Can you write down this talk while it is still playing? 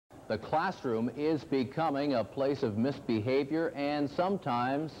The classroom is becoming a place of misbehavior and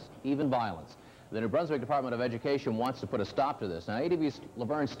sometimes even violence. The New Brunswick Department of Education wants to put a stop to this. Now, ATV's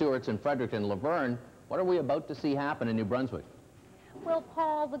Laverne Stewart's in Fredericton. Laverne, what are we about to see happen in New Brunswick? Well,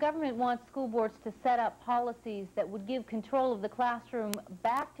 Paul, the government wants school boards to set up policies that would give control of the classroom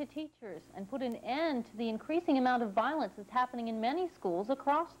back to teachers and put an end to the increasing amount of violence that's happening in many schools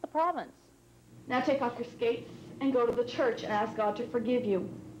across the province. Now take off your skates and go to the church and ask God to forgive you.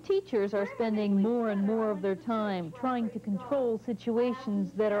 Teachers are spending more and more of their time trying to control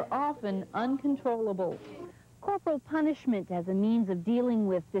situations that are often uncontrollable. Corporal punishment as a means of dealing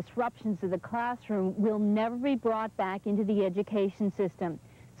with disruptions to the classroom will never be brought back into the education system.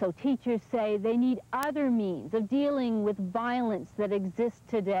 So teachers say they need other means of dealing with violence that exists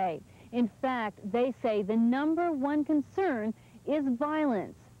today. In fact, they say the #1 concern is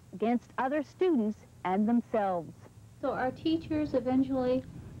violence against other students and themselves. So are teachers eventually,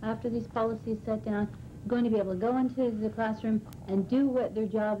 after these policies set down, going to be able to go into the classroom and do what their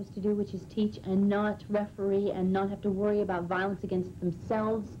job is to do, which is teach and not referee and not have to worry about violence against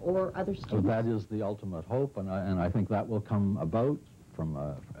themselves or other students? So that is the ultimate hope, and I think that will come about from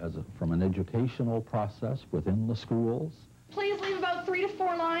an educational process within the schools. Please leave about 3 to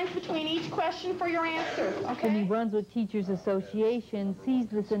 4 lines between each question for your answer, okay? The New Brunswick Teachers Association sees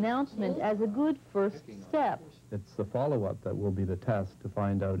this announcement as a good first step. It's the follow-up that will be the test to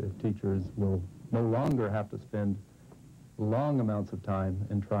find out if teachers will no longer have to spend long amounts of time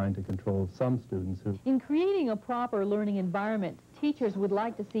in trying to control some students who... In creating a proper learning environment, teachers would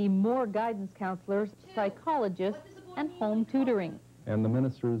like to see more guidance counselors, psychologists, and home tutoring. And the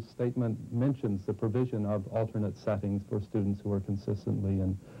minister's statement mentions the provision of alternate settings for students who are consistently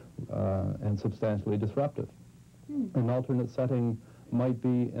and substantially disruptive. An alternate setting might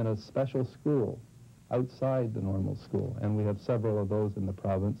be in a special school outside the normal school, and we have several of those in the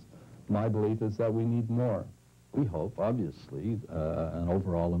province. My belief is that we need more. We hope, obviously, an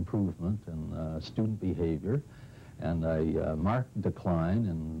overall improvement in student behavior and a marked decline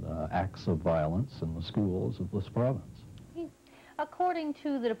in acts of violence in the schools of this province. According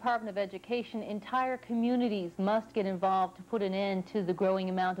to the Department of Education, entire communities must get involved to put an end to the growing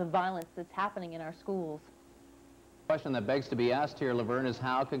amount of violence that's happening in our schools. The question that begs to be asked here, Laverne, is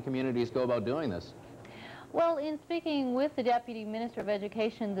how can communities go about doing this? Well, in speaking with the Deputy Minister of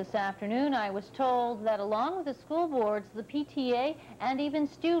Education this afternoon, I was told that along with the school boards, the PTA and even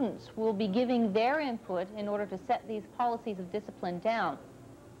students will be giving their input in order to set these policies of discipline down.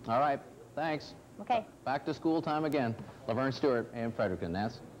 All right, thanks. Okay. Back to school time again. Laverne Stewart in Fredericton.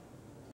 Nance?